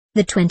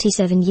The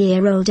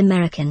 27-year-old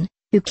American,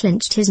 who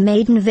clinched his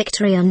maiden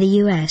victory on the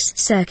U.S.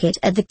 circuit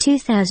at the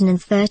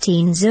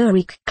 2013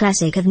 Zurich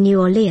Classic of New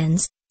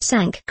Orleans,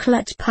 sank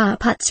clutch par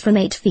putts from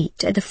 8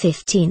 feet at the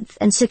 15th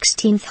and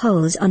 16th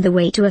holes on the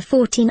way to a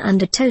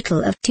 14-under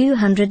total of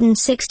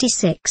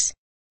 266.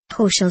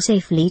 Horschel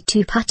safely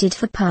two-putted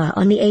for par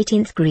on the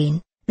 18th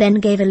green,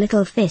 then gave a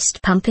little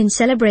fist pump in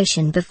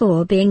celebration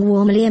before being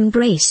warmly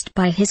embraced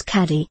by his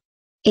caddy.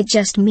 "It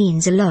just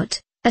means a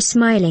lot," a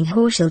smiling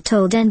Horschel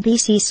told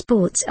NBC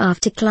Sports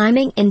after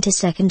climbing into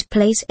second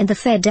place in the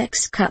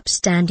FedEx Cup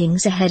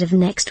standings ahead of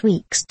next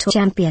week's Tour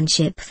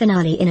Championship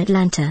finale in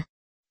Atlanta.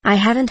 "I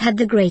haven't had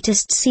the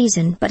greatest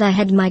season, but I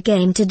had my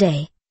game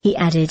today," he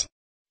added.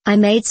 "I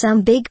made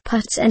some big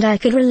putts and I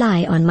could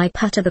rely on my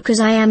putter because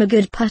I am a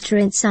good putter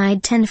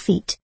inside 10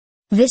 feet.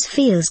 This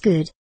feels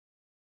good."